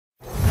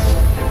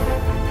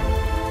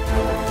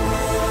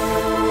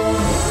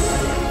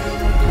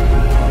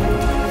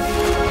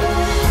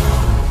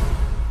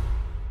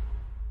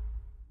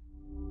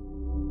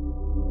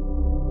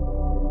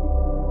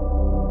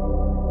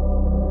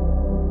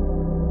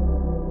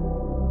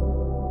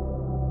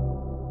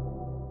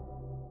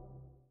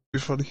Be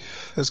funny.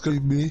 It's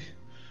gonna be me.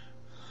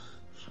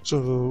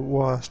 So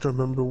we'll have to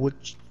remember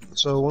which.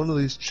 So one of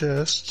these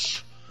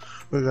chests,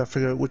 we gotta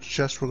figure out which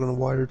chest we're gonna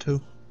wire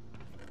to.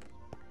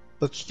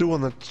 Let's do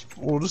one that's.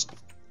 We'll just.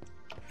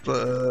 Do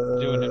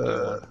an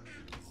empty one.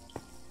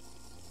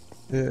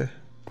 Yeah,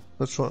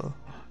 that's fine.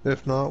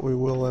 If not, we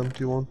will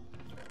empty one.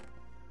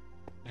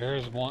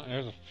 There's one.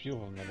 There's a few of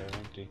them that are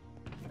empty.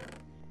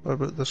 What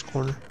about this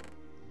corner?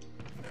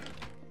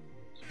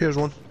 Here's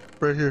one.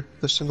 Right here.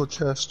 This single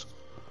chest.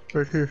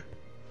 Right here.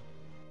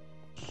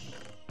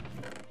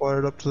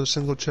 Wired up to the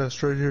single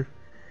chest right here.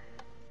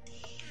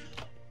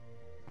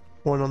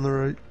 One on the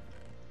right.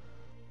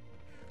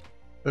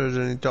 If there's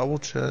any double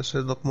chests,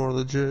 it'd look more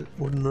legit,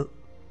 wouldn't it?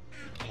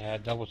 Yeah,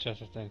 double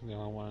chest. I think the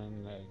only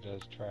one that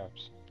does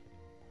traps.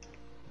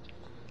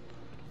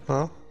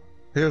 Huh?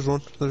 Here's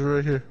one. There's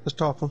right here. This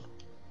top one.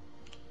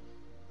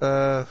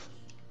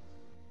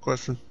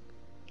 Question.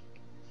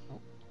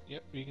 Oh,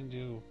 yep. You can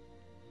do.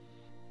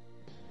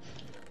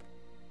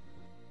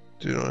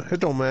 Do you know? It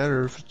don't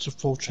matter if it's a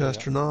full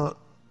chest or not.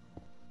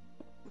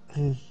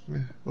 Yeah,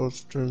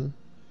 let's turn.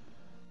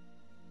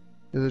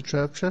 Is it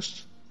trap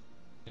chest?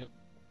 Yep.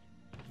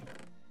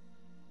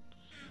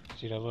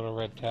 See that little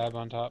red tab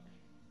on top?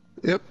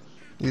 Yep.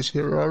 You see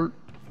it, Robert?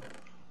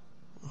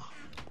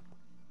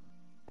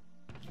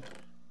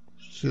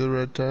 See the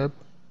red tab?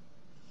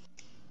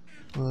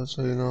 Well, that's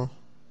how you know.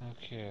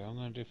 Okay, I'm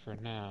gonna do for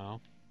now.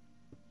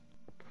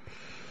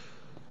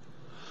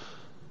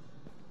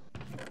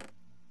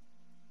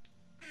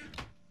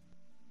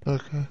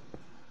 Okay.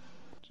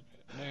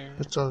 There.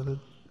 It's all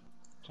good.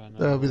 So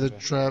That'll be the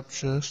trap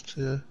chest,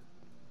 yeah.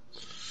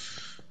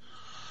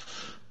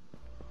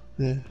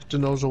 Yeah, the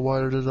nozzle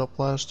wired it up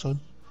last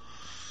time.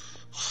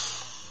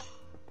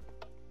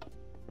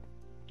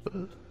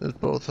 But it's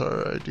both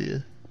our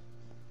idea.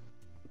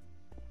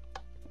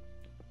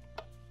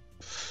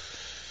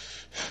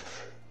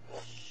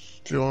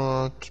 Do you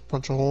want to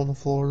punch a hole in the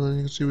floor, then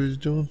you can see what he's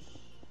doing?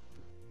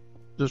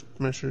 Just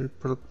make sure you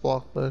put a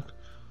block back.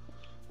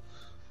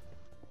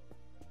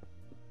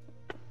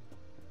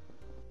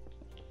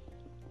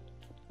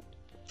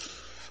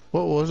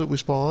 What was it we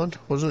spawned?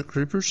 Wasn't it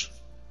creepers?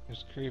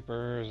 There's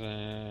creepers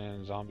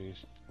and zombies.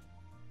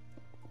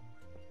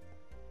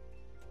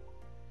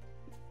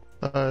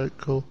 Alright,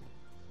 cool.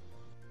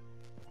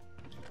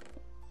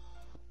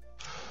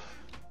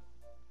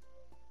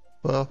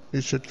 Well,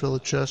 you should fill a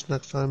chest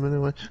next time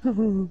anyway.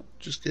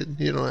 Just kidding,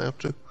 you don't have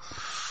to.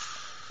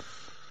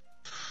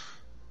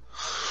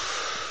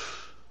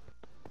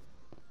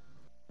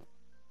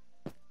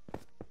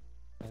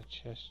 That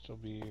chest will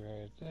be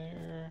right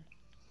there.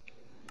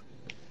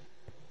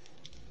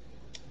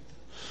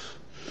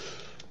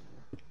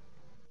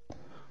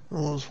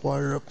 I'll just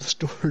wire up the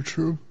storage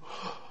room.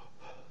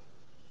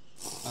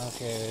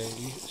 Okay,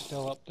 you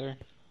still up there?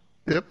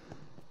 Yep.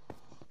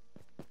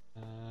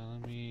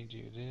 Let me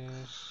do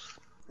this.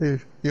 Here,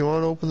 you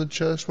want to open the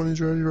chest when he's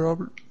ready,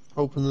 Robert?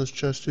 Open this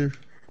chest here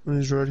when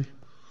he's ready.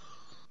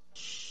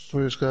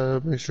 We just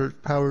gotta make sure it's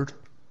powered.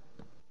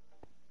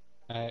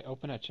 Alright,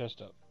 open that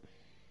chest up.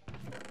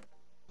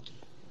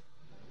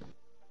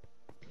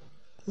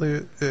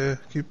 Yeah,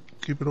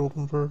 keep it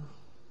open for a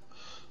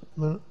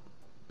minute.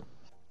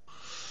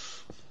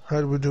 How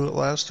did we do it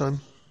last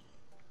time?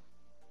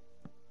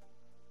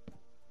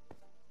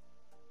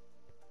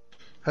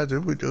 How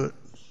did we do it?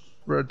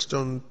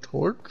 Redstone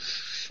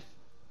torch?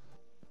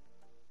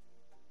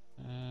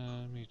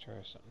 Let me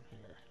try something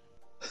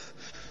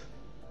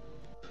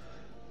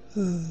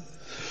here.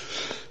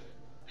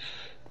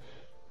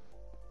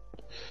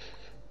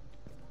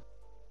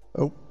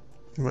 Oh,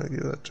 you might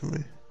give that to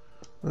me.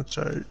 That's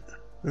alright,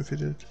 if you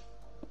did.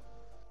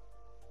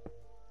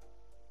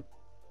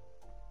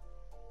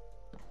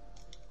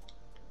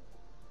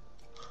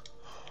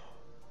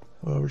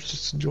 Oh, we're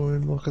just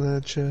enjoying looking at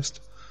a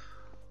chest.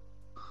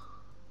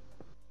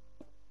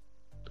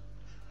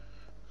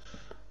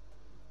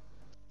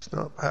 It's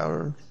not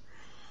powering.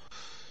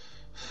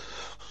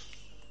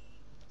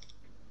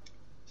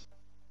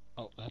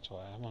 Oh, that's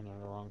why I'm under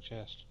the wrong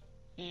chest.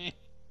 I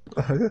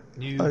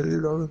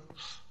didn't notice.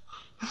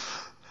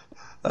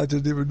 I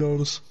didn't even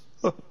notice.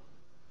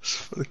 It's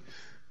funny.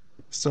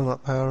 Still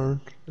not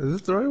powering. Is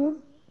this the right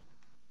one?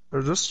 Or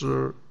is this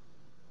the...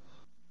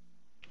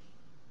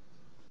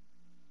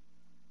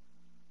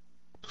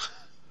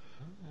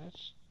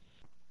 That's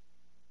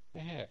the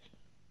heck.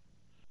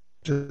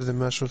 Did they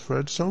mess with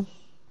redstone?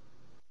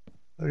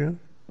 Again?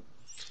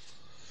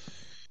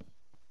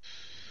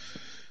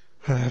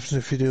 What happens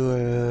if you do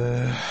do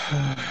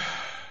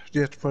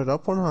you have to put it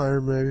up one higher,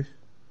 maybe?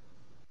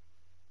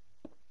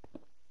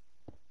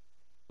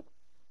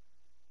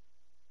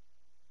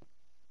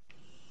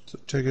 So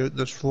take out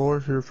this floor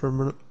here for a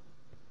minute.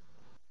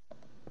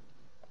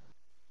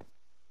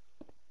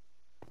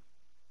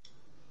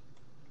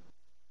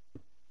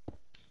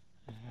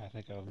 I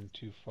think I'm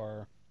too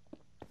far.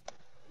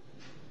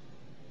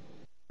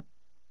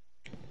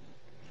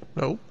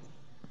 Nope.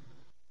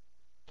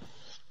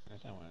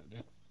 That's not what I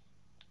do.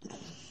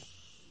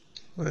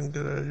 I can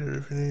get out of here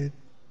if you need.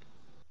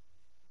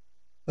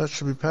 That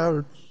should be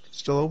powered.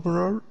 Still open,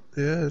 Robert?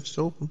 Yeah, it's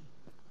open.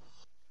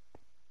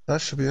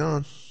 That should be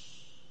on.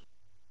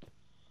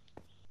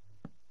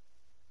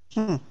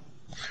 Hmm.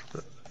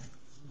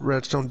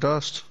 Redstone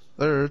dust.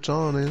 There, it's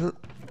on, ain't it?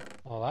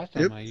 Well, last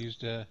time Yep.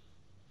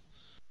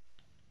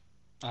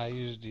 I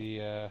used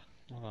the,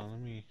 hold on, let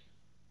me,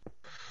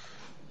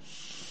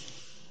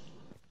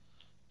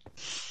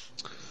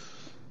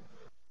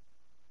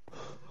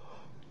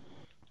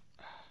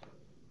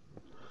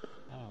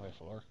 oh, wait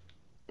for.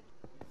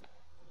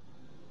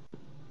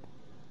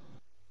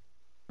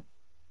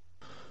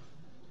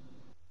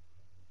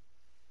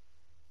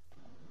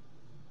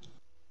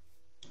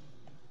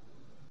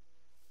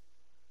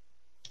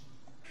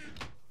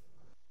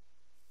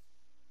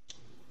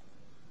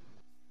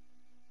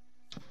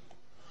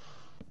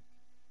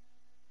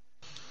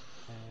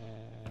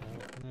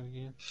 Open it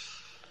again.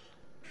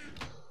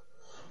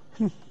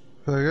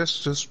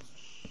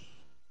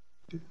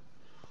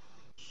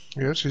 I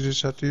guess you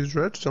just have to use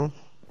redstone.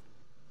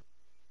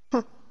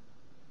 Huh.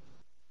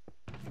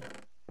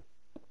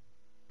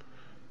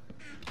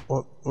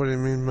 What do you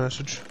mean,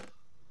 message?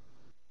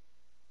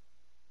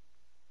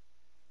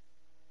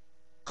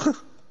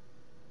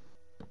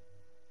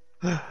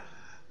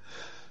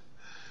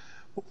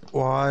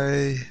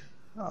 Why?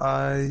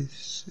 I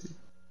see.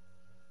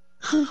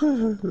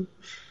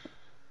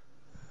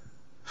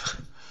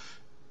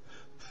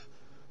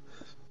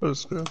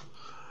 Let's go.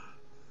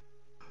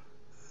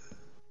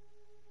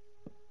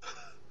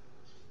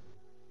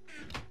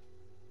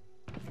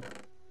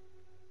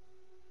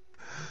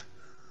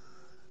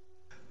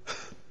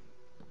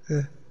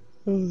 Yeah.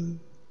 Oh,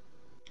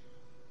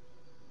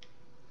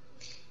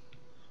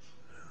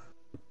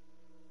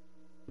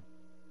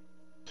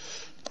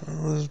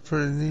 this is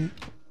pretty neat.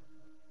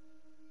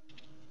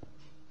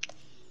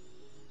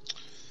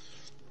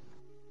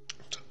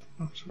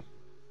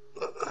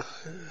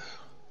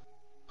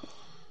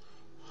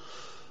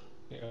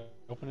 Okay,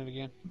 open it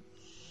again.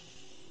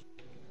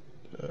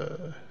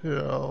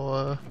 Yeah,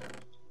 oh,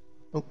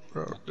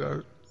 got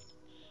it.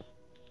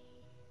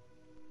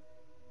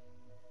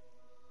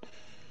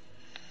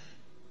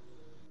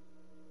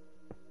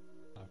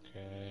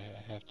 Okay,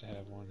 I have to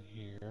have one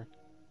here.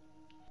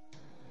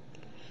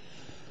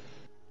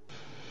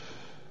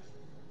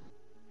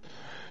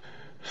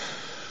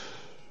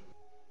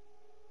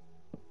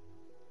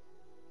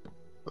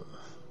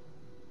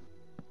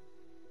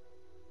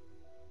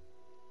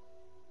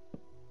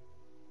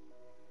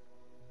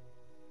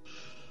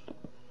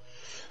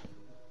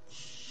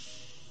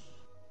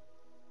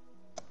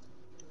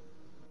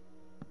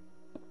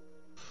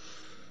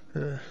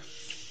 Yeah.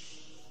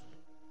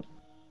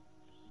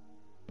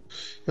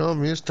 You want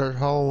me to start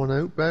hollowing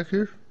out back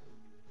here?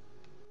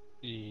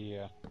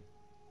 Yeah.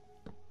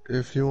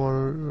 If you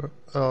want to,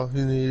 oh,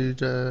 you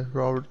need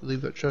Robert to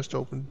leave that chest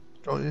open,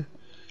 don't you?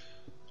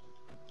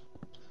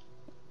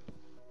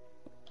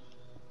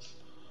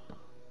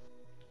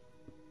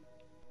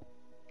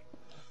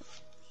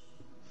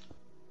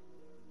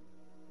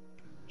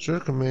 Is there a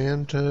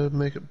command to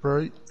make it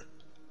bright?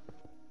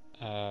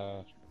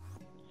 Uh,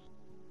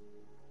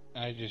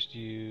 I just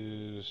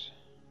use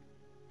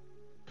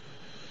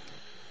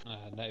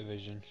night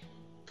vision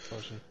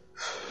potion.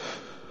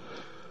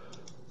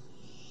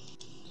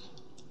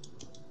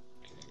 Okay,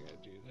 I gotta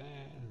do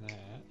that and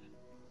that.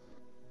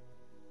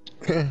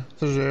 Yeah,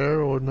 there's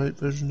arrow and night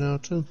vision now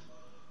too.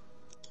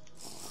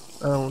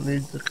 I don't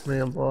need the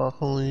command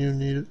block, only you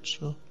need it,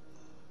 so.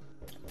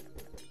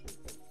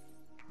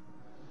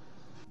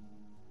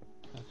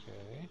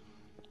 Okay.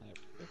 That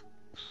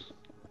works.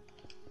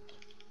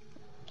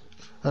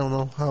 I don't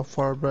know how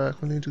far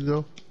back we need to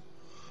go.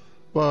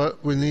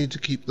 But we need to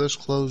keep this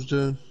closed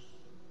in,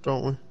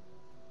 don't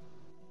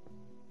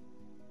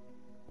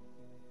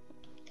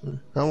we?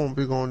 I won't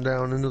be going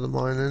down into the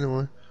mine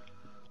anyway.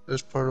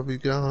 This part will be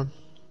gone.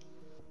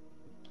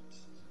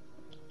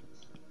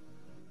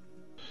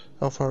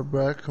 How far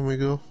back can we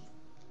go?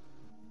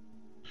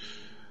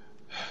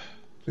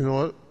 You know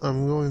what?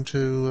 I'm going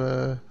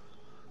to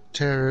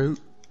tear out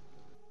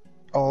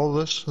all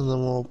this and then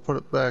we'll put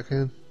it back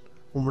in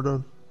when we're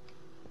done.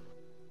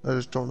 I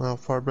just don't know how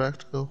far back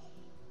to go.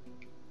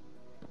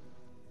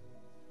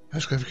 I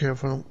just gotta be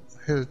careful I don't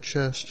hit a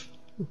chest.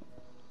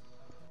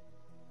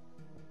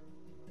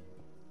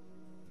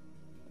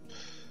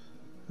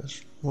 I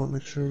just want to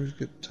make sure we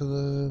get to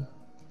the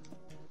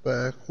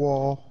back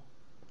wall.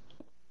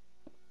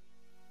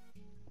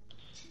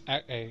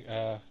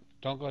 Hey,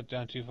 don't go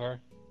down too far.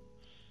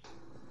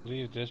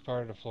 Leave this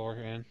part of the floor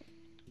in.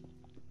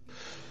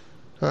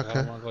 Because I Okay.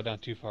 don't want to go down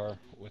too far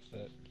with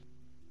it.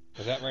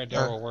 Because that right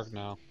there Alright. will work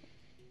now.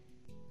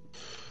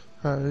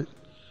 Alright.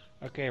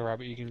 Okay,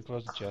 Robert, you can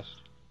close the chest.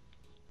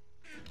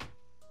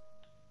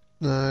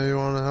 Now you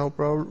want to help,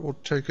 Robert? We'll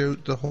take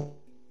out the whole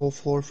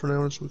floor for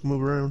now so we can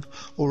move around.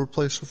 We'll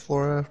replace the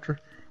floor after,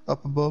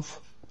 up above.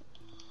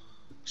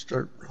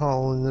 Start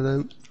hollowing it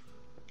out.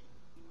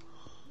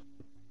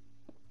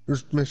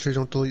 Just make sure you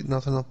don't delete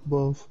nothing up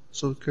above,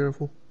 so be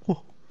careful.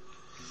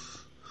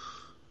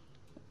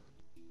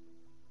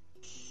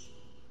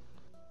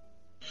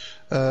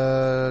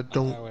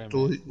 don't wait a minute.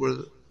 delete where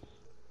the,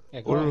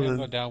 Yeah, what go are we ahead and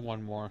go gonna, down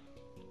one more.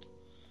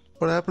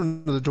 what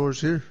happened to the doors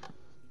here?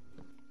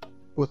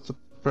 With the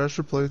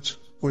pressure plates?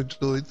 We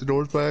delete the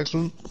doors by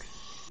accident?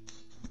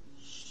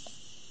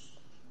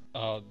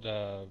 Oh,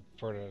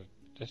 for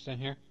this thing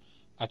here?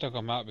 I took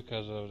them out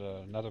because of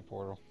the nether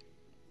portal.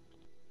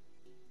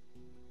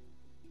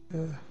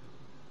 Yeah.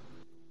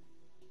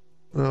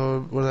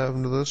 What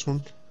happened to this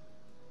one?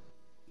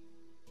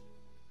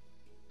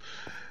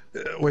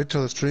 Wait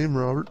till the stream,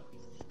 Robert.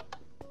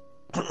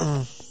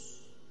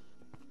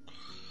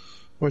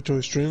 Wait till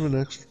we stream it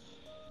next.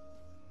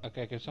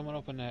 Okay, can someone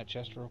open that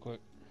chest real quick?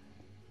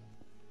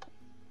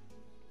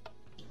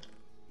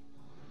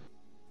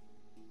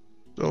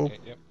 So, Okay,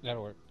 yep,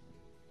 that'll work.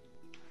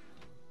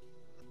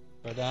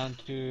 Go down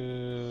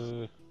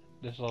to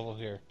this level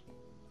here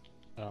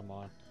that I'm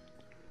on.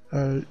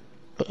 alright.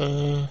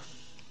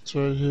 It's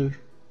right here.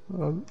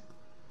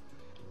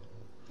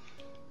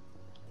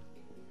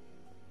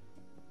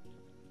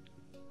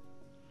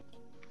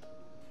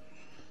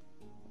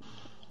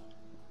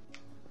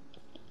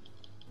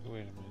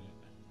 Wait a minute.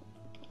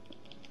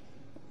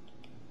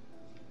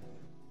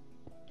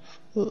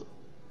 Uh,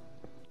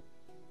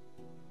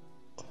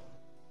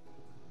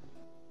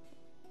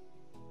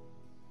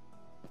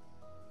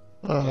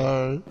 Okay,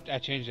 alright. I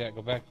changed that.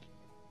 Go back.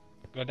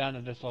 Go down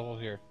to this level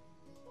here.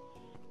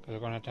 Because we're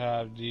going to have to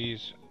have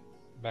these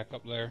back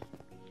up there.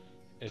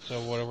 And so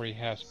whatever you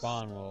have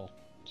spawn will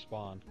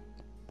spawn.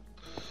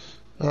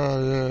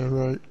 Oh, yeah,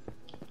 right.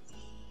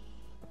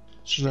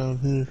 It's down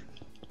here.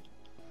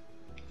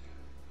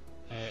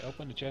 Hey,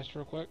 open the chest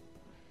real quick.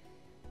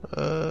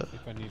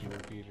 If I need a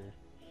repeater.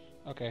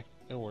 Okay,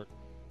 it'll work.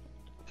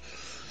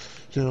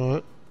 You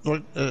know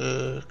what?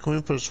 Can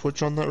we put a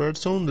switch on that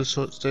redstone just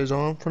so it stays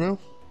on for now?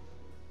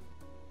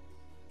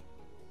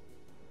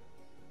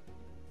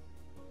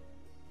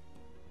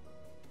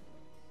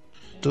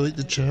 Delete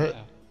the chat.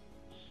 Yeah.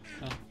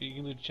 No, you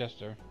can leave the chest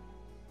there.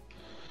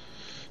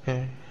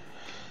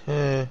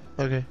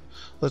 Okay.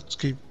 Let's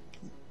keep.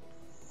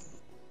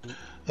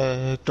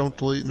 Don't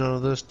delete none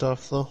of this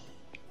stuff though.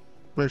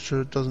 Make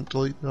sure it doesn't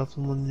delete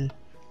nothing when you.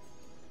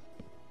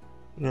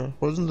 Yeah.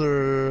 Wasn't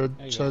there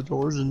side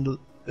doors into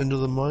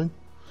the mine?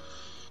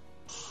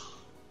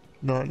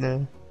 Not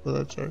now, but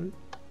that's alright.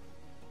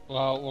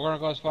 Well, we're gonna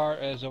go as far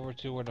as over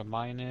to where the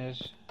mine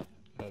is,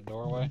 the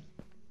doorway.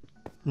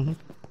 Mm-hmm.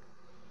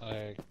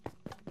 Like,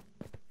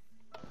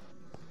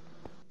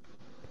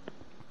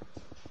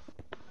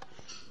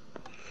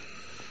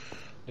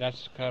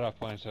 that's the cutoff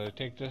point. So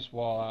take this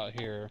wall out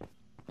here.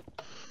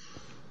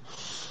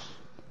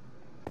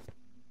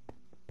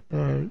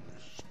 Alright.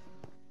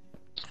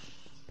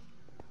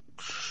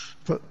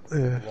 But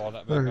yeah. Wall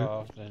that back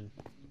off. Then.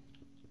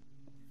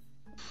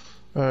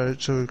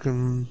 Alright, so we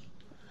can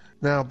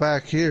now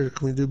back here.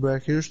 Can we do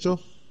back here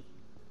still?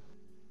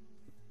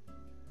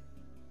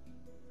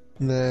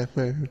 Nah,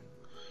 maybe.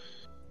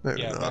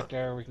 Maybe Yeah, not. back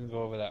there we can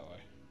go over that way.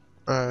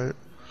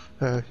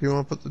 Alright. You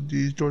want to put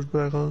these doors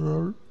back on,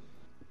 Robert?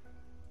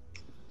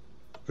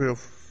 Feel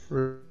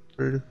free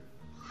to.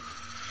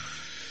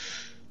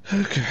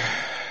 Okay.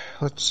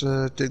 Let's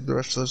dig the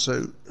rest of this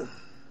out.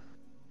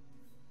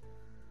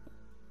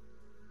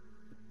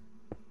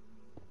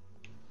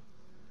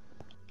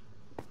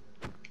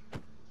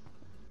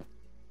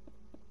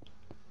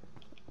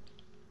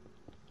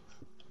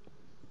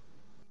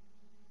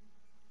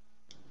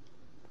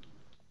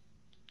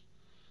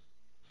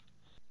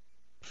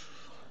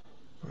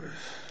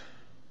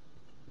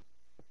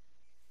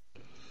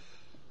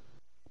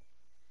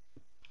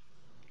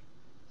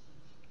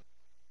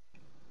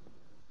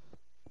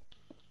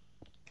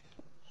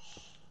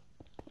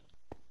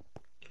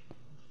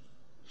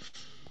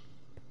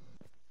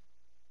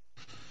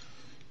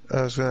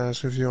 I was gonna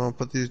ask if you want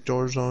to put these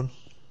doors on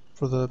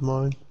for the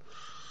mine.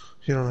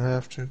 You don't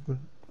have to, but.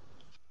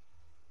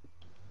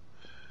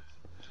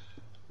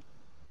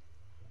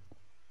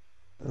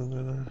 I'm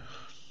gonna.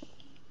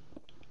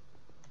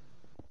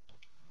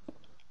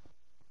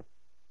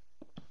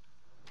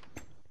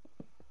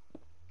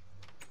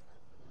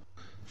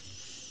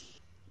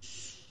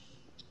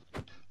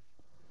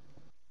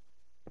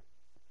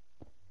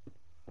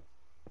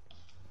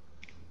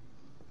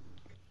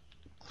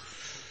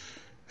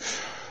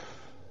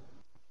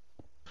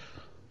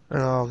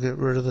 And I'll get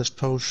rid of this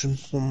potion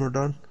when we're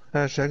done.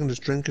 Actually, I can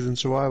just drink it in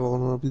survival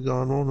and it'll be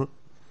gone, won't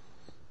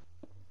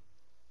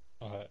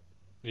Alright.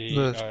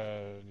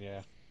 it?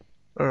 Yeah.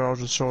 Or I'll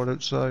just throw it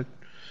outside.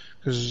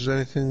 Because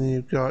anything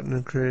you've got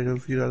in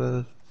creative, you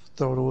gotta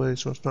throw it away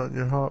so it's not in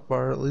your hot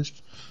bar at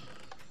least.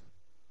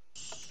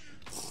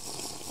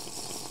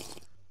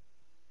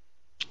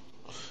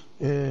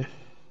 Yeah.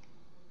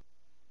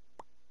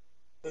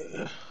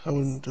 I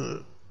wouldn't do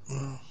it.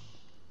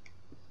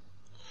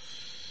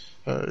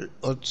 Alright,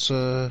 let's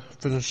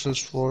finish this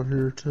floor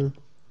here too.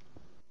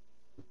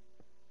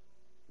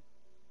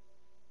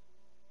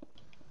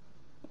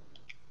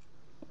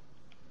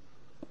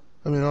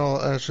 I mean,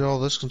 all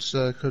this can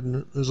stay, couldn't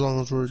it? As long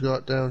as we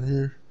got down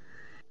here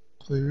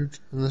cleared.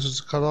 And this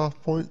is the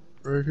cutoff point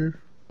right here?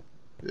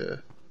 Yeah.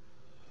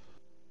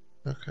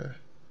 Okay.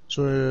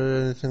 So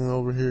anything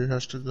over here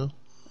has to go.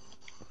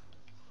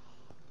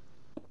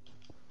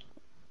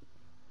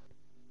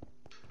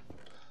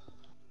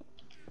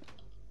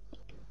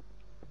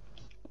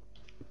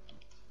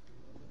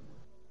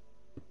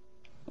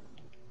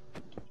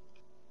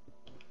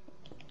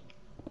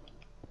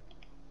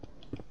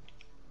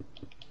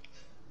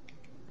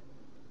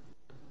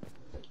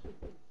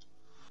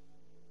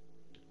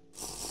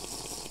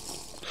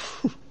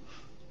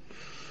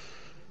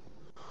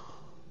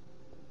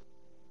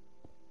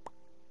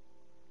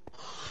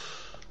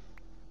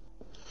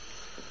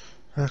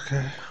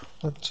 Okay.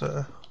 Let's Wait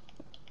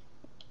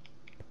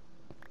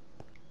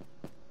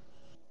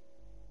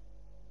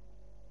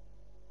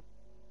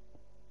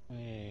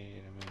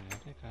a minute, I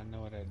think I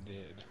know what I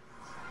did.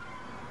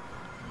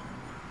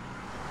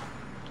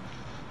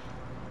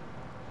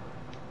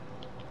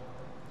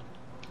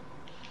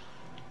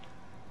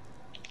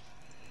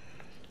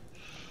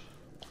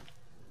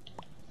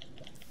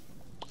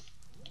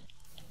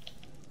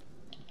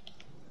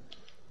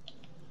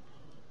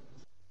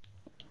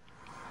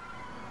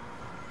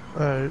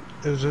 alright,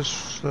 is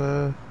this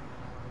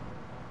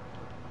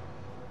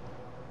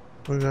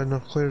we got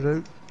enough cleared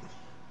out?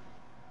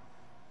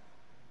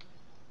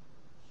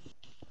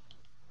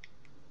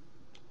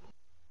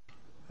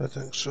 I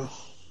think so.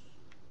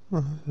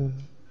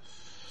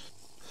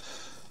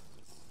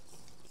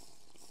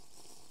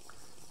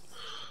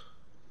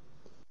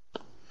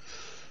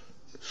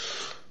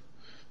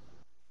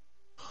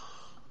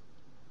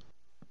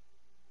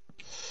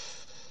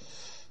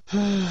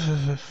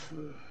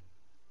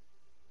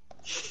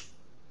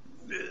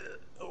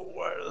 I'll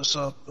wire this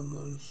up and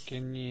then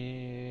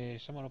Can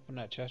someone open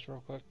that chest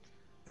real quick?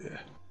 yeah.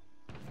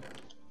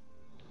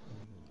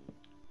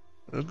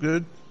 That's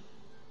good.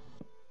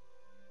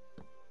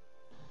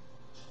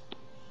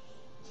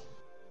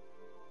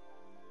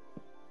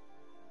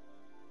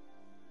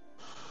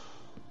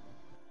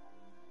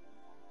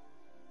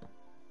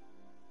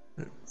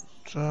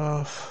 It's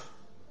off.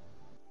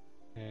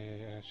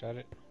 Okay, I shot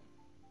it.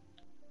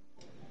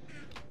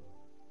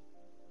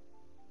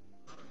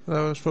 Is that what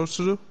I'm supposed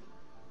to do?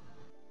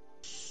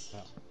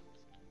 No.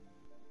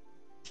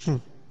 Hmm.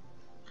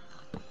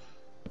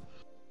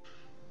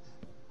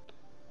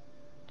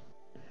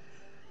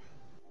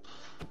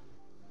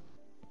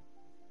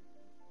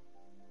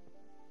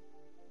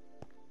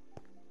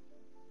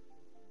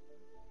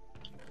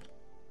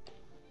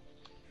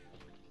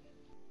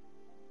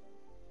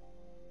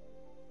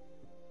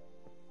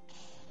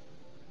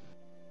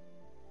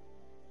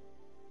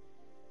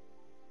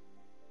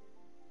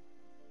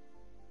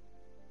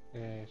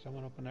 Okay,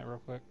 someone open that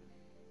real quick.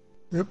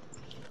 Yep.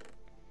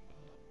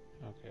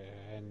 Okay,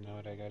 I know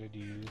what I gotta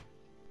do.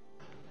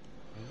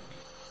 I think.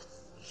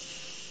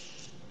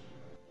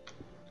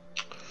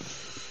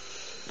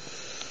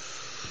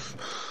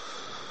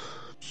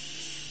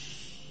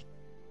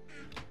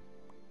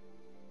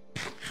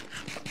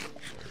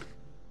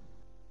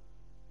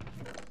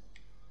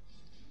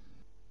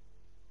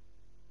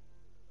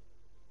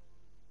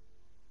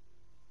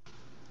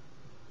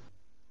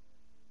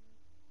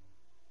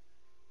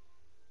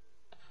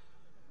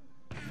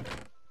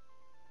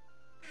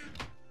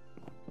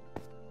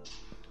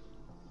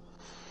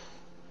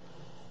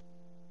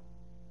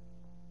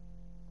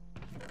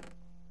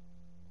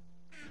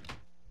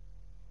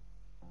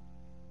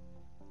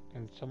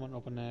 Can someone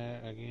open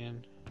that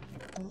again?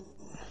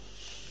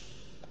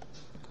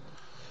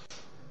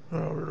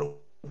 Alright.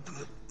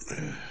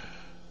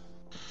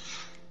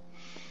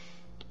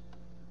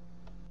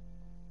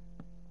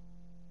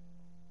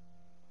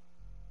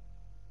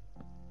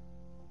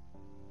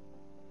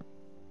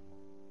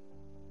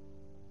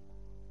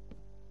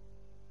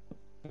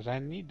 Because I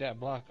need that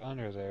block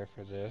under there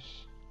for this.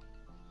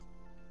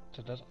 So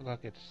it doesn't look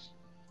like it's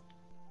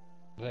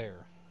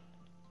there.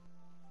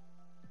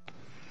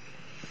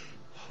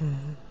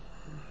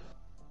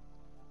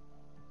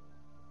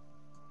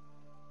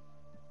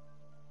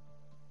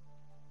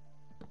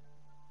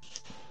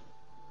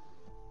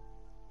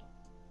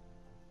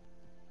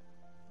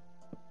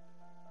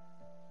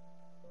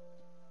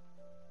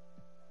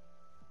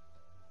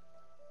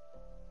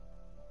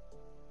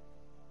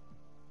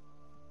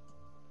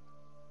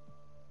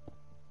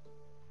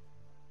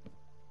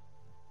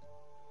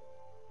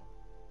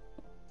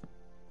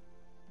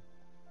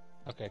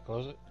 Okay,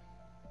 close it.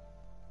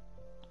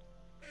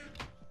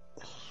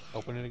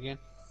 Open it again.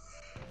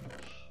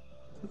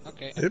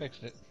 Okay, I Yep.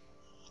 fixed it.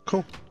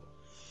 Cool.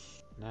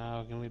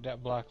 Now we can leave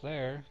that block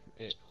there.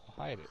 It will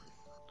hide it.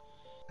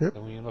 Yep.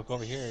 Then when you look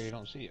over here, you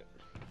don't see it.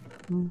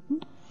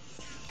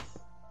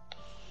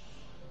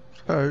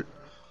 Alright.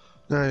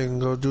 Now you can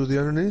go do the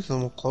underneath and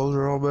we'll close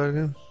her all back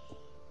in.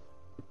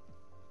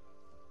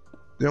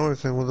 The only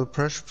thing with the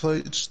pressure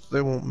plates,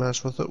 they won't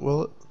mess with it,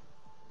 will it?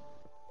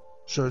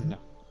 Should. No,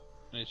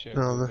 it should,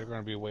 No, because they're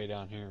going to be way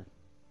down here.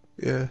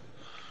 yeah.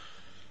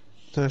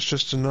 That's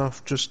just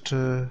enough just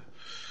to...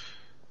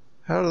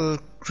 How do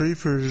the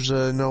creepers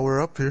know we're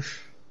up here?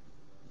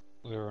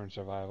 We were in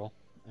survival,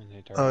 and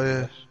they Oh,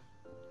 targeted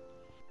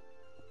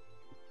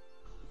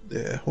yeah.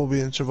 us. Yeah, we'll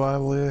be in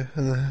survival, yeah.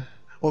 And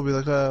we'll be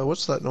like,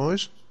 what's that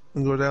noise?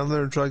 And go down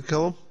there and try to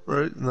kill him,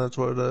 right? And that's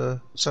what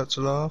sets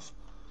it off.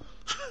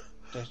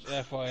 Just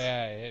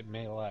FYI, it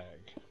may lag.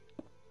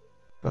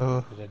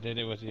 Uh, Because I did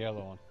it with the other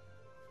one.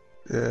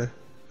 yeah.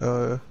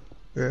 Yeah,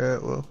 yeah,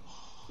 it will.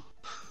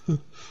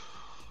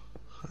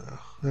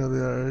 That'll be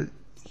alright.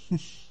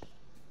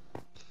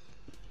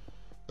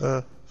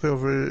 Feel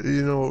free,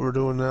 you know what we're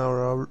doing now,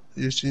 Robert.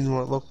 You seen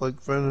what it looked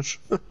like finish,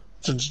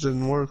 since it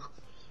didn't work.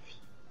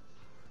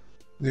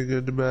 You're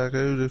good to back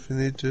out if you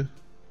need to.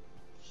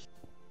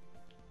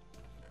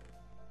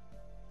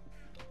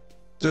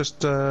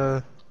 Just,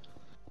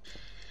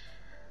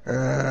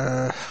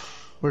 where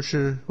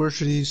should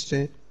he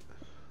stay?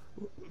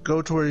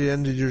 Go to where you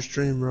ended your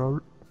stream,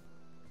 Robert.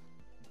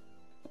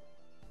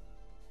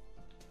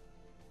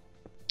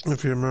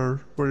 If you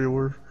remember where you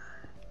were.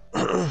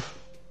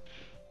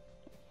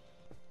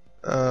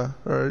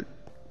 Alright.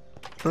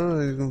 Oh,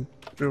 you can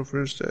feel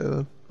free to stay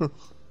then.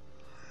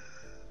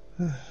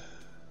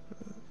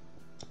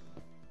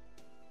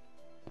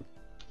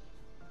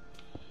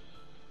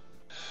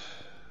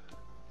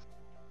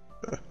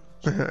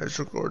 I just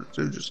recorded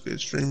too, just in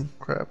case stream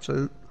craps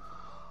out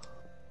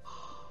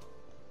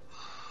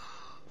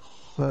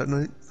that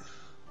night.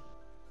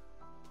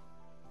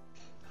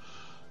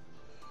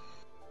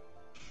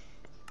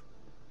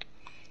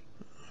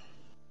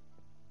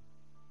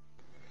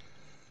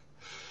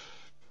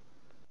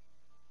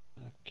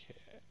 Okay.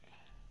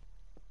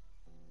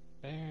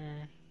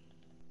 There.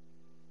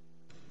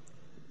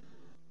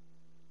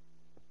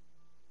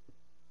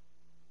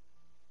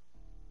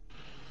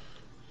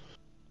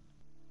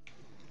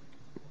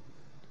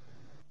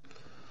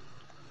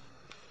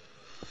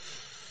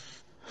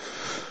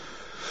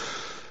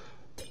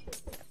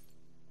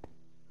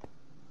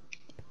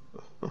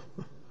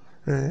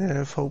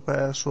 Yeah, if Hope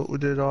asks what we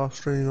did off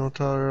stream, I'll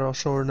tell her I'll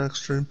show her next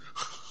stream.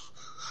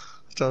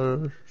 Tell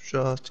her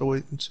she'll have to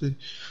wait and see.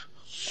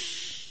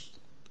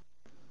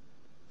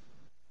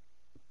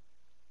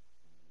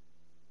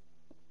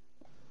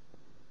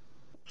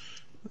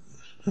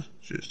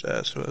 She just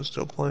asked if I was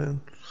still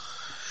playing.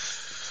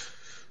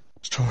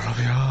 Store will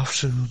be off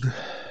soon.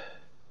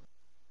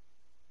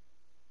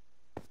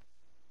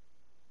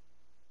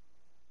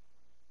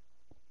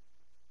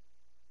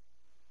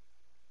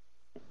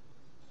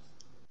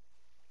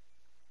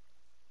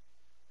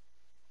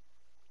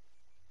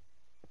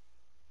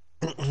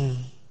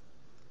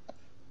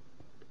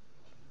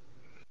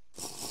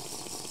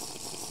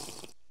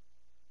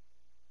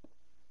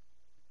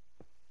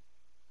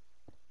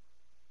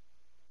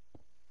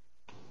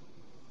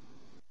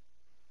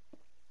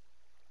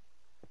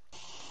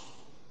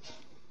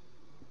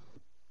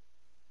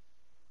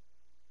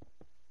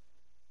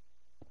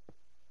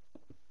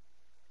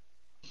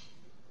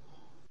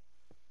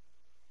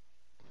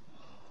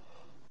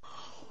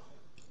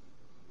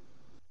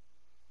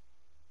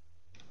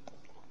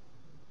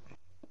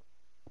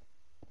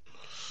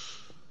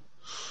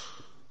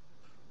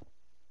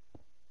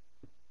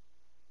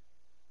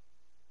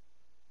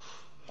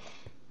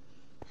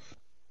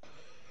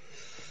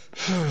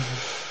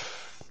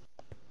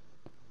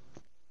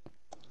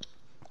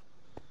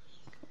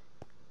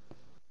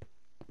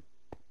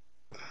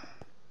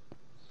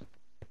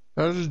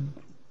 How did,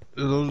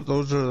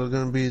 those are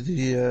going to be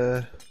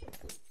the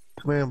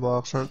command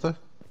blocks, aren't they?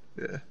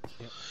 Yeah.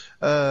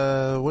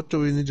 Yep. What do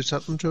we need to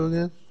set them to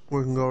again?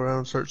 We can go around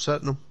and start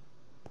setting them.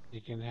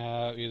 You can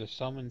have either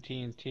summon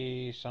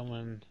TNT,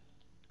 summon...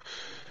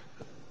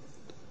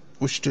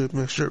 We should do a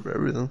mixture of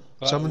everything.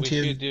 But Summon we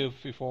should TN. do,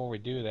 before we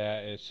do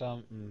that, is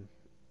something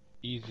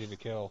easy to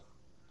kill.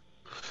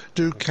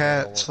 Do That's how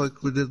it'll cats work.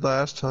 like we did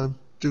last time.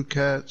 Do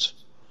cats.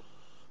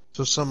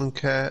 So summon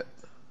cat.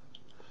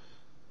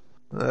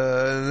 And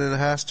then it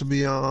has to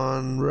be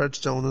on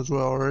redstone as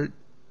well, right?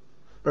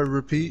 Or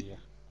repeat? Yeah.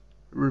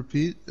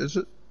 Repeat, is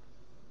it?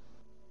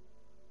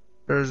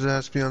 Or does it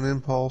have to be on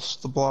impulse,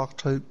 the block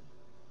type?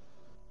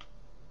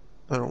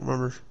 I don't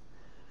remember.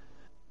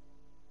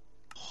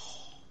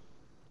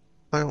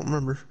 I don't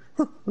remember.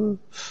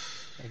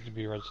 It could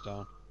be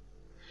redstone.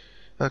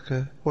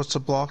 Okay. What's the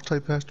block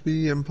type have to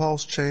be?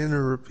 Impulse, chain,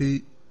 or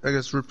repeat? I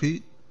guess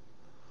repeat?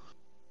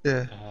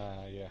 Yeah.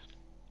 Yeah.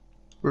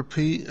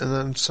 Repeat, and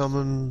then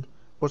summon...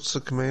 What's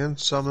the command?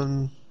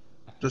 Summon...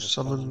 Just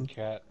Summon summon...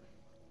 cat.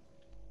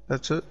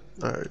 That's it?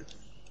 Alright.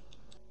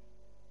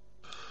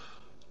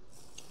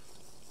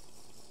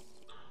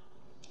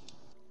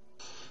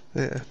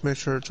 Yeah, make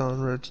sure it's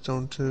on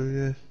redstone too,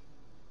 yeah.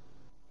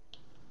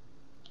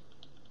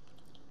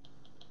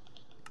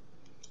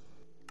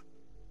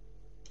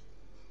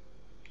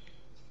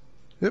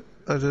 Yep,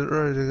 I did it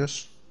right, I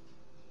guess.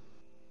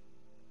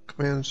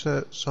 Command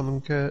set,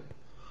 summon cat.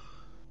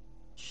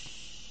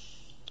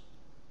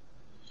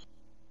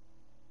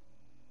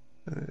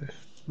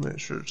 Make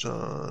sure it's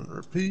on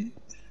repeat.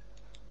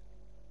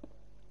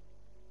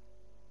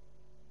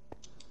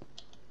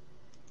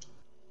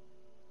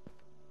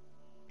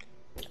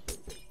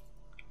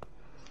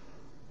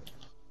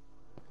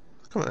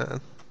 Come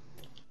on.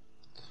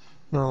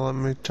 No, let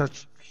me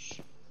touch...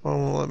 Oh,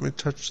 won't let me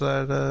touch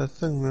that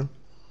thing now.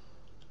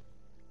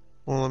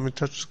 Won't let me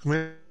touch the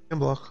command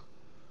block.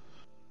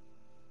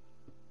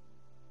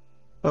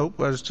 Oh,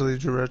 I just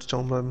deleted your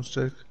redstone by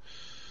mistake.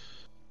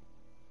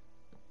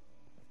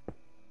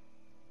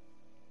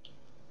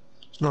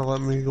 It's not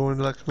letting me go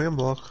into that command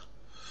block.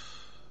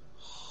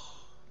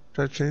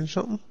 Did I change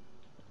something?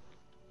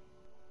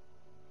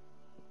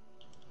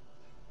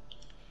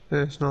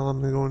 Yeah, it's not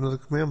letting me go into the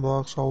command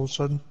blocks all of a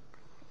sudden.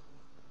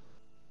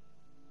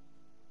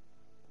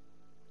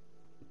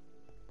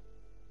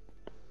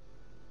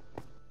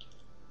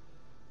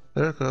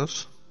 There it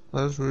goes.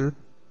 That's weird.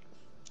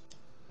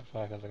 That's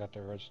why, because I got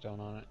the redstone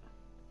on it.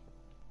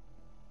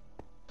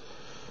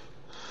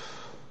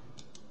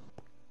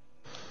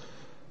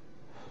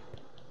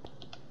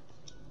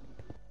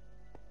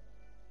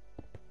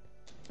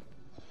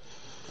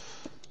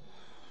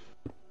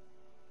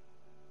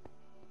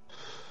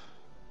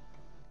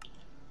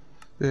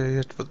 Yeah, you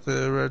have to put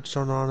the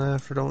redstone on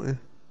after, don't you?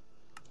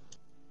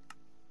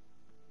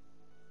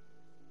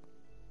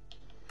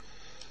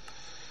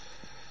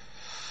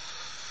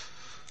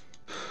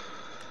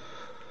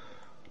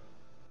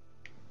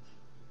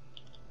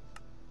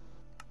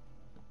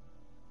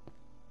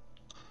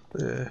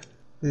 Yeah,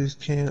 these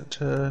can't,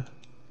 yeah.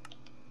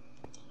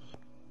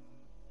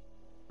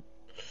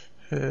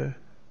 Yeah,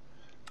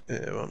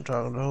 well, I'm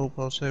talking to Hope.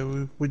 I'll say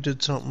we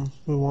did something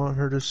we want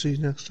her to see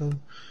next time.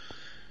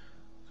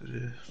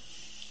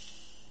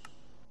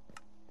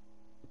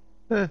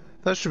 Yeah.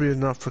 That should be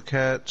enough for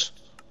cats.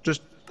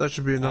 Just, that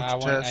should be enough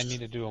to I need test.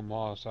 to do them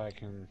all so I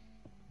can,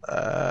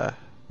 Uh,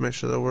 Make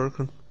sure they're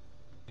working.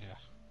 yeah.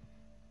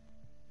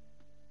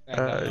 And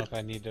I don't know Alright, if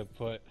I need to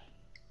put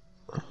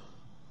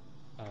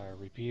a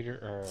repeater,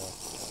 or,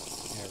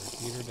 yeah,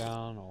 repeater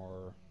down,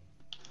 or...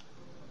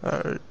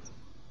 alright.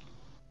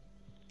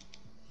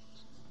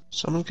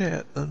 Summon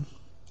cat then.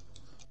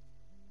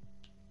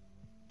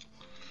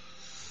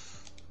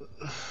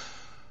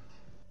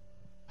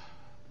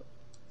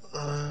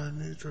 I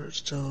need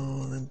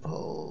redstone,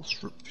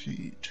 impulse,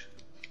 repeat.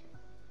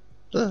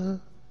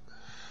 Summon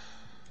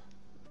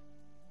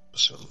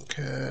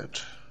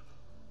cat.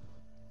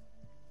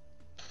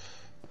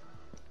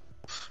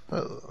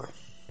 I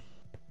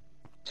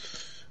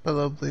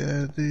love they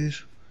added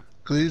these.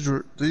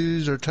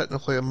 These are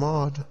technically a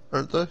mod,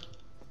 aren't they?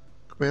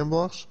 Command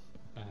blocks?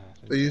 I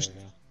think They so, used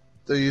yeah.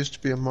 they used to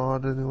be a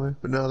mod anyway,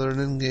 but now they're an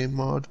in-game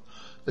mod.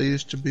 They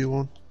used to be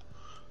one.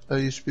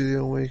 That used to be the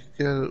only way you could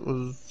get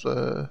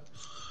it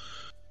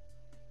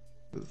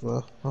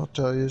well, I'll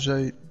tell you,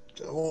 I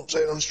won't say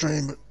it on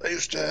stream, but I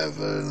used to have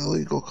an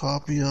illegal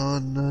copy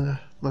on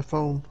my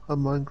phone of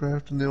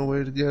Minecraft, and the only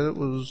way to get it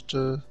was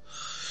to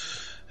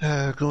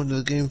go into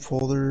the game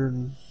folder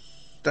and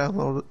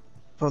download it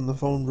from the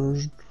phone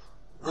version.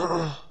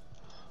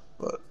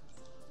 But,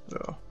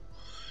 yeah,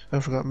 I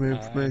forgot my I need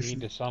information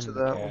to to summon the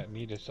that one. cat.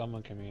 Need to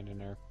summon command in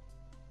there.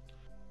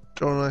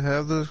 Don't I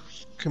have the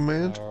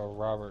command?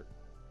 Robert.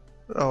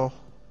 Oh,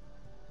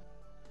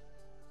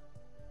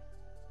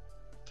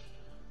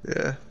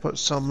 yeah, put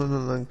summon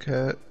and then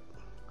cat.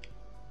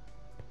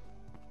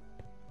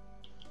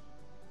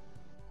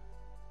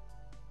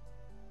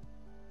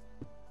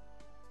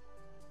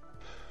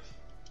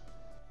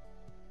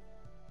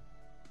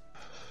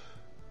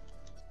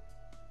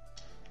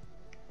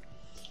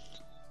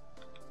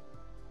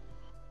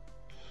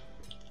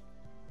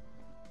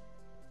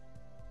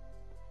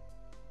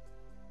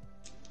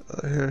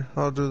 Here,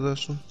 I'll do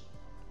this one.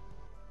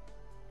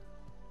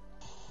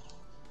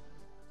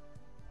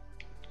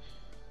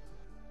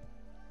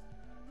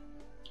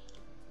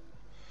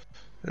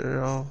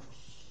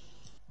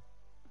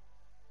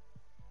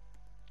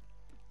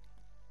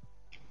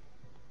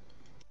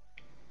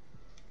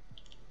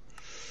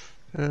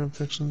 Here, I'm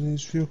fixing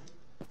these few.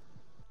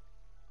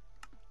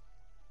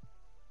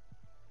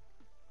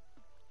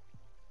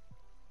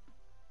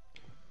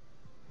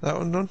 That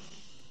one done?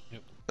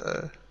 Yep.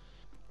 I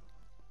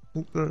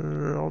think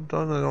they're all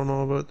done. I don't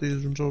know about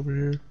these ones over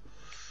here.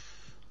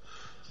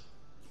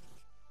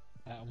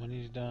 That one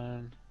he's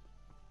done.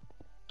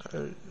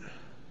 Alright,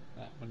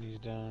 That one he's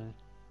done.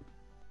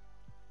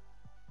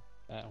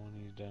 That one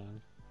he's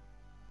done.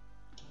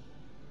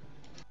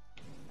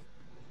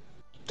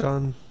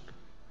 done.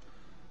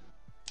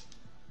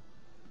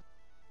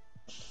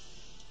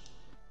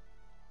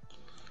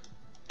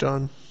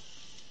 Done.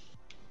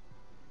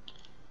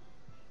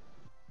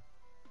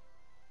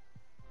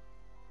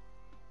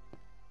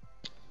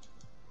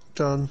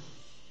 Done.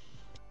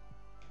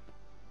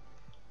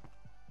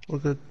 We're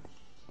good.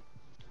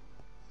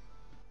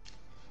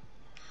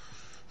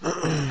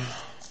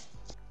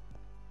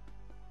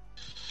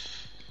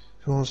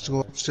 He wants to go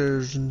Alright.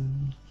 upstairs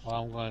and... Well,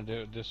 I'm gonna do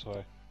it this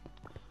way.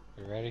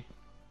 You ready?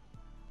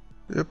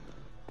 Yep.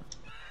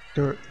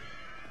 Do it.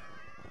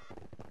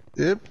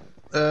 Yep.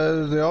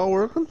 Are they all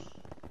working?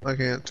 I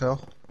can't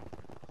tell.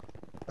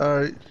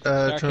 Alright,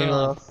 Start turn it killing.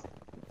 off.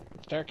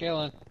 Start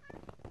killing.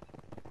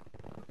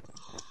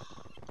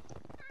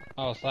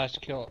 Oh, slash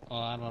kill. Oh,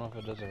 I don't know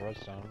if it does a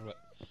redstone, but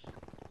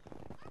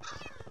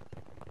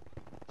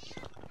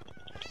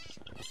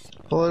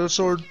Pull out a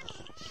sword.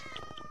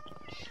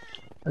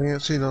 I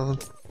can't see nothing.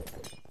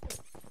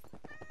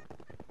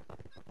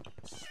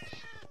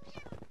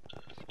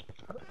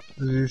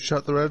 Did you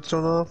shut the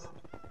redstone off?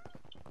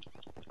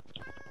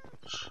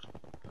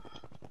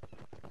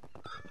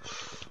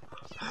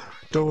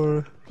 Don't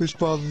worry, we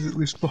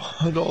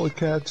spawned all the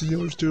cats in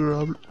yours too,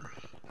 Robert.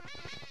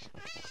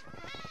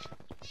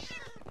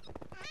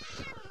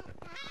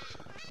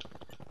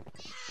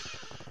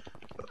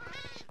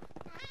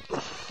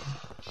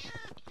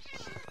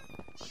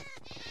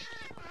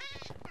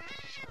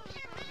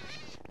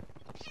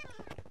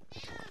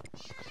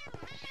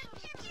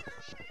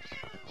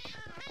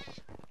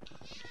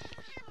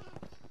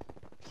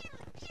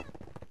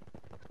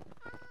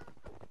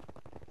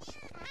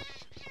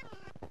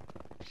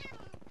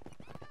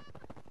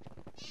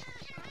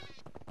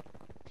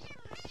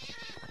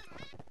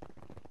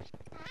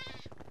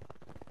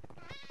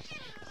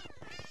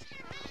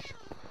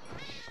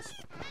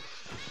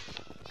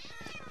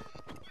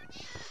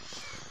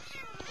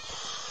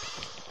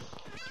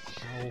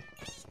 Oh.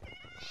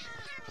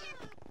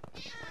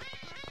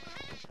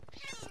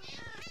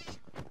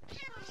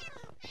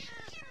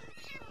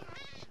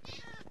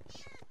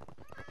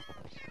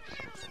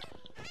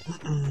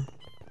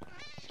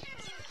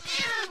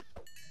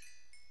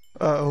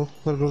 Uh-oh,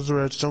 there goes the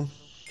redstone.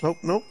 Oh,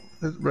 nope,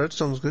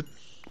 redstone's good.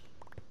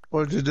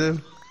 What did you do?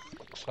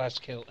 Slash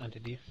kill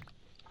entity.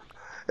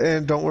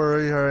 And don't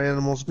worry, our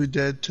animals will be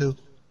dead too.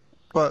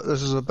 But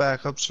this is a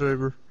backup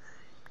server,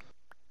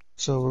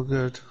 so we're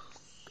good.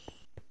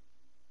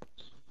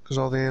 Because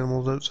all the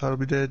animals outside will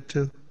be dead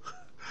too.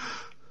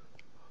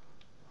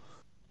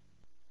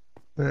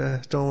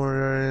 Yeah, don't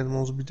worry, our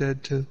animals will be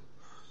dead too.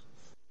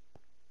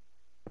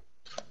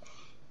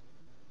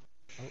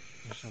 Oh,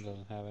 this one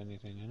doesn't have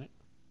anything in it.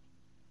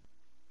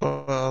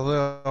 Well,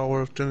 they all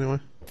worked anyway.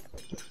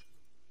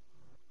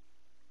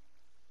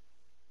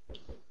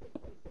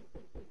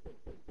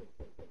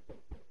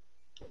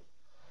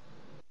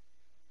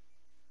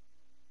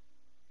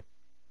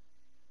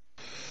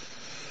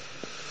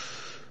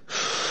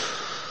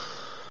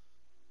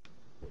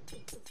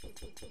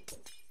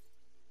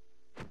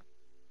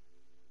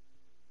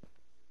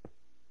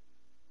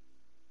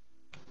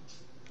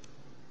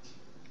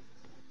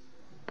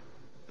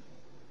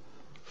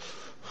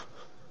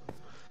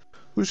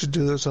 We should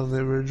do this on the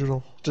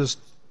original. Just,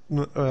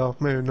 well,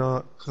 maybe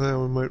not, because then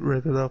we might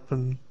rig it up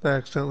and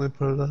accidentally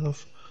put it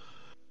off.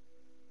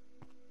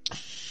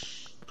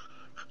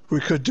 We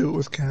could do it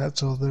with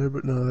cats on there,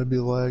 but no, that'd be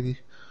laggy.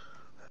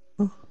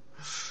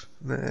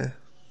 Nah.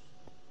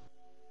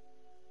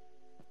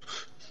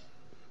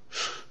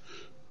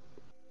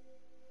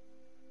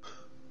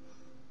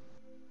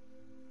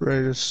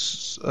 Ready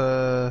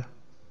to,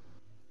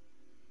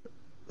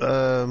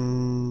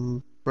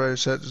 ready to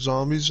set the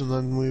zombies and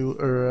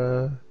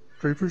then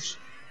creepers.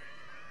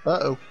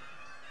 Uh-oh.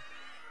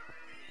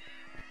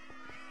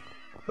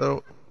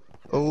 Oh,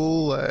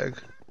 oh, lag.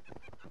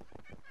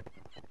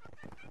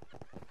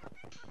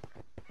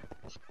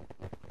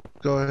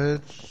 Go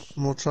ahead.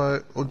 We'll try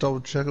it. We'll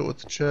double check it with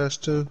the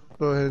chest too.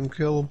 Go ahead and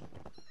kill them.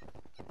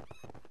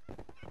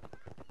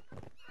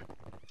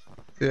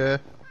 Yeah.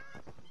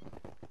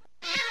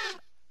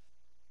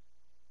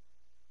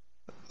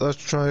 Let's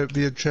try it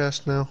via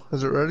chest now.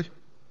 Is it ready?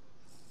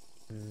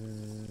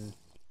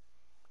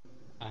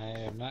 I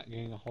am not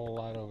getting a whole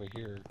lot over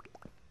here.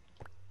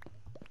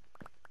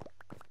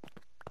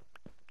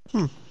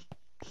 I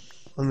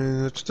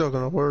mean, it's still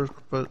gonna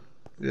work, but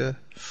yeah.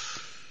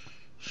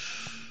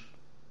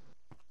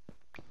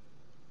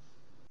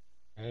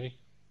 Ready?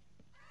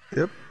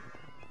 Yep.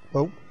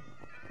 Oh.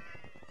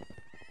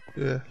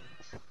 Yeah.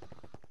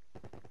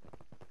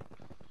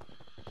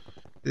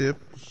 Yep.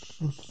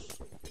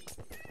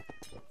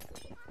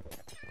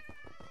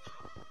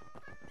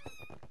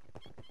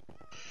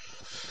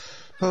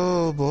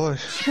 Oh boy.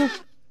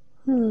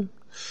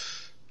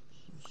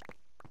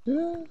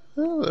 Yeah,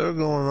 well, they're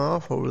going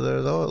off over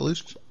there though, at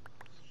least.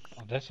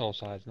 Oh, this whole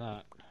side's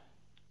not.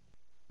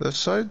 This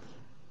side?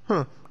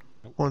 Huh.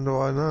 Nope. Wonder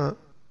why not.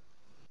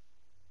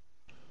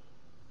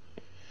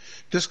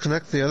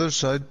 Disconnect the other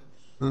side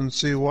and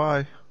see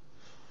why.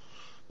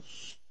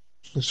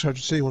 It's hard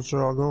to see once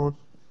they're all going.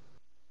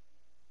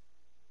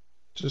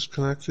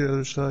 Disconnect the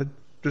other side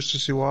just to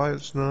see why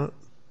it's not.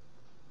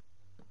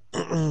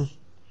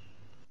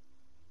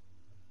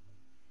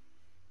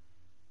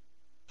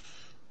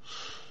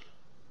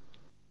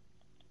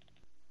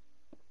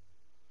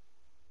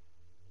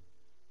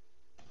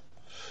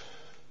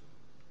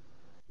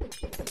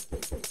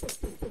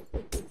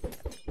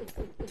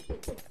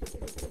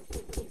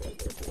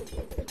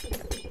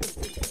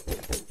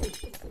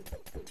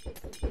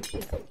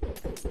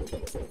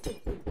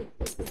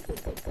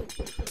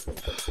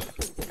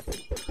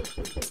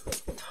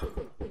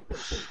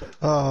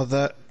 Oh,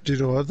 do you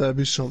know what? That'd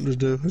be something to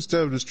do.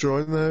 Instead of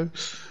destroying the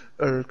house,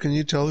 or can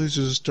you tell these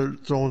just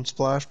start throwing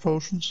splash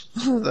potions?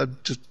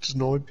 That'd just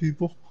annoy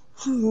people.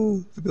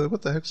 They'd be like,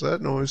 what the heck's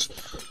that noise?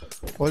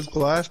 Why is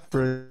glass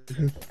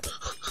breaking?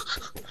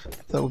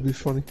 That would be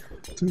funny,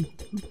 too.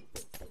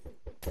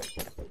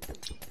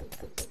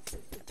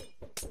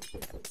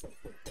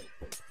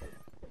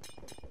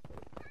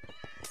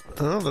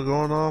 Oh, they're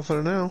going off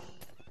there now.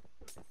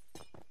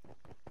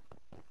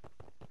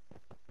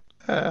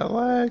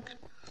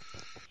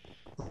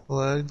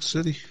 big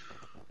city.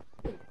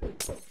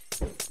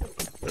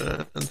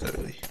 And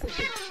 30.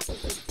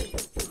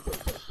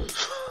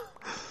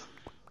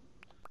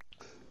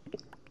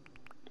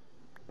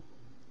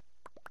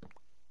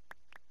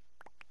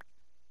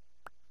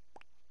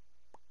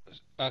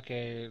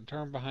 Okay,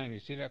 turn behind you.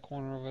 See that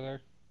corner over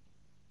there?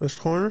 This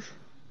corner?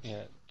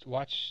 Yeah.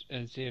 Watch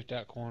and see if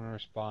that corner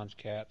spawns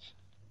cats.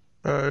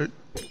 Alright.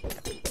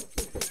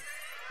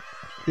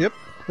 Yep,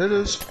 it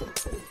is.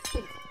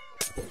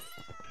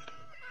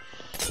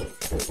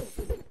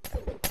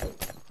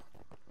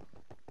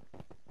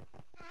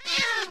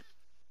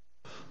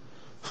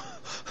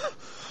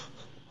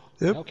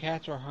 Yep. No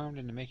cats were harmed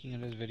in the making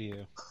of this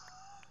video.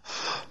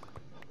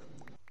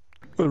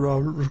 When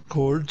Robert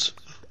records.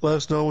 Let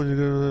us know when you're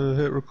gonna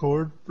hit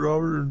record,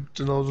 Robert, and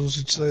then I'll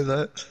just say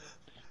that.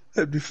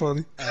 That'd be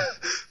funny.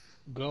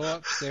 Go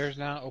upstairs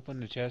now, open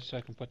the chest so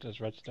I can put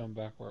this redstone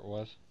back where it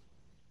was.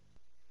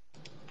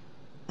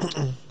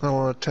 I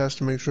want to test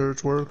to make sure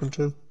it's working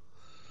too.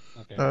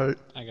 Okay. Alright.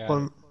 I got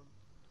it. You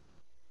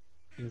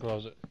can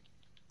close it.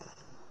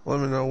 Let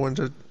me know when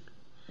to.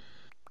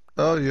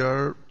 Oh, you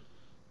are.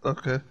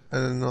 Okay. I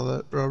didn't know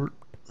that, Robert.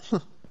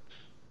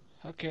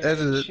 Okay, Edit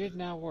it it. should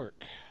now work.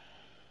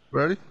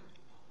 Ready?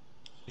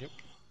 Yep.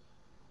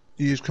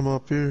 You just come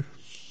up here.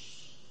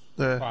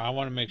 There. Well, I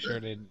want to make sure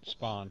they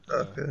spawn. So.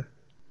 Okay.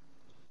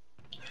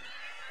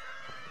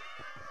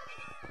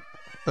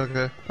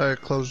 Okay. I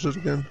closed it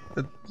again.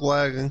 It's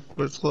lagging,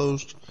 but it's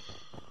closed.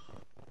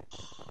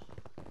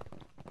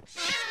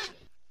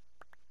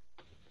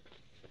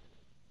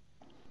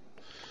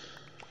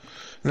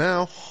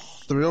 Now,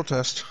 the real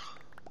test.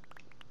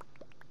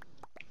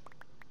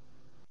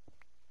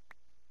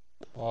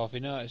 Well, if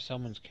you know it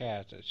summons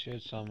cats, it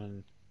should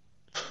summon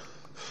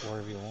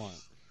whatever you want.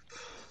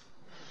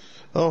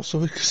 Oh, so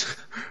we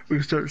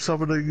can start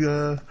summoning,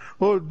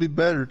 what would be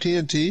better,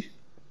 TNT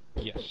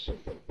Yes.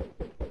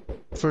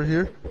 for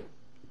here?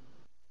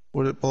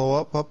 Would it blow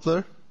up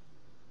there?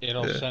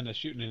 It'll Yeah. send us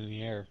shooting in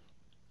the air.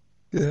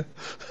 Yeah.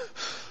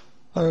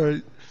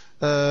 Alright,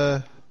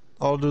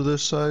 I'll do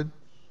this side.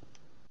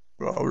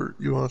 Robert,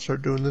 you want to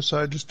start doing this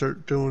side? Just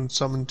start doing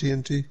summon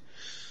TNT.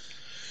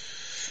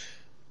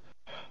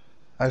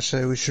 I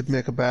say we should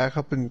make a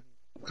backup and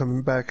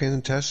come back in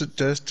and test it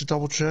just to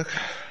double check.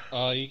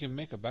 You can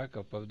make a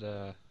backup of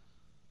the...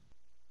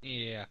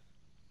 Yeah.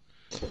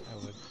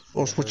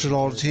 We'll switch it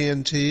all to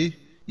TNT,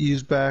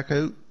 ease back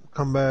out,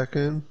 come back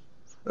in.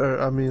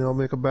 I'll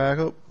make a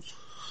backup.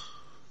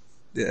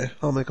 Yeah,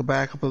 I'll make a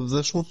backup of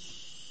this one.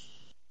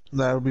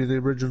 That'll be the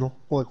original.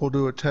 Like, we'll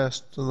do a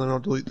test, and then I'll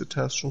delete the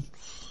test one.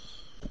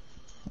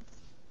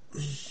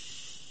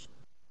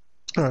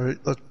 Alright,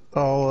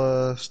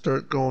 I'll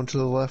start going to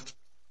the left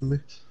of me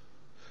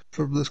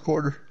from this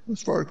quarter,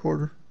 this far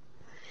quarter.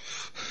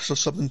 So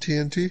something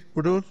TNT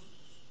we're doing?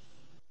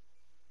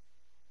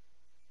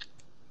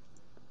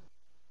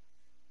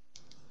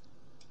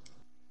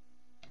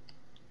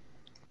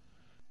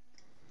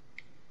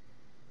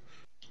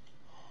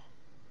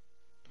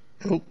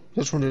 Oh,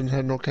 this one didn't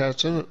have no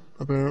cats in it,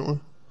 apparently.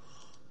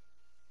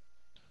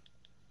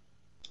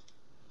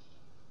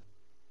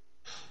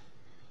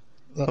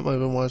 That might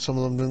have been why some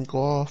of them didn't go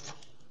off.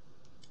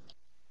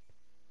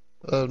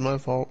 That was my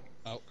fault.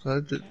 Oh, I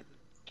did.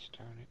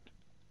 darn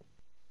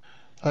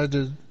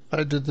it.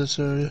 I did this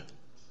area.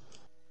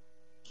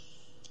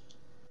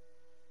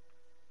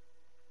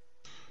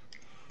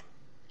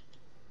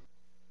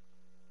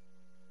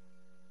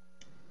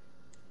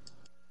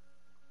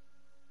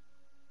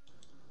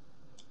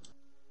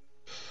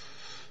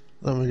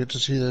 Then we get to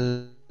see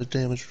the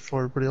damage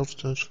before everybody else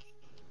does.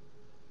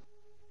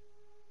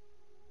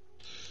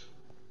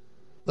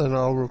 Then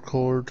I'll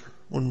record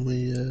when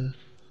we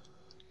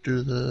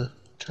do the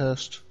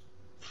test.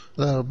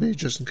 That'll be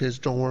just in case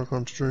it don't work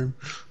on stream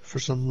for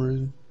some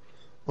reason.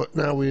 But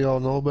now we all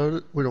know about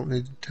it, we don't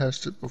need to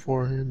test it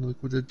beforehand like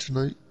we did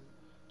tonight.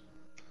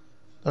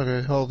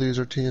 Okay, all these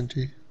are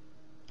TNT.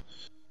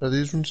 Are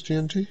these ones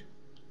TNT?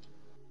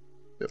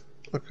 Yep,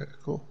 okay,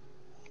 cool.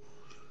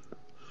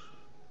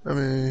 I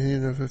mean,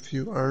 even if a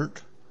few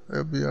aren't,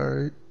 that'll be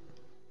alright.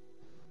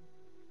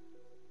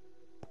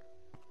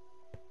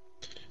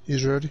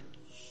 He's ready?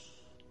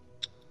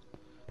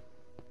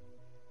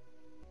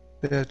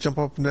 Yeah, jump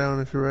up and down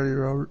if you're ready,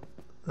 Robert.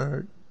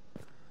 Alright.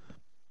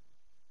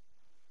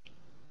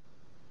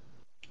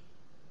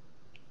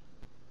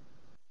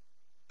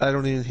 I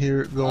don't even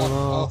hear it going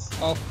off.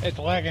 Oh, it's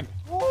lagging.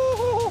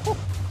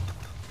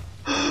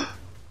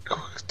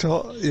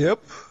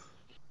 Yep.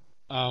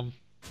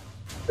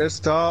 It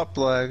stopped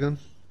lagging,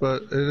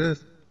 but it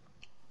is.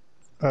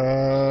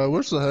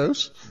 Where's the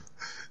house?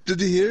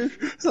 Did you hear?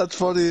 That's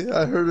funny.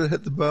 I heard it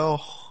hit the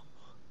bell.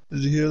 Did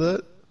you hear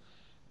that?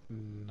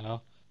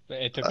 No.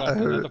 But it took off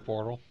another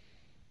portal.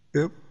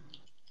 Yep.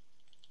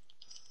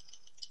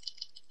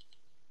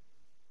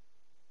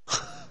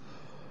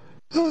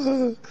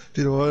 You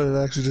know what? It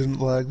actually didn't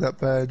lag that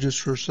bad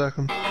just for a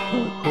second.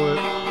 It quit.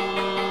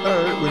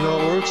 Alright, we know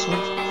it works.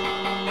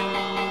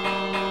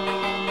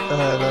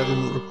 And I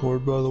didn't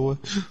record, by the way,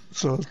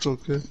 so it's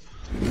okay.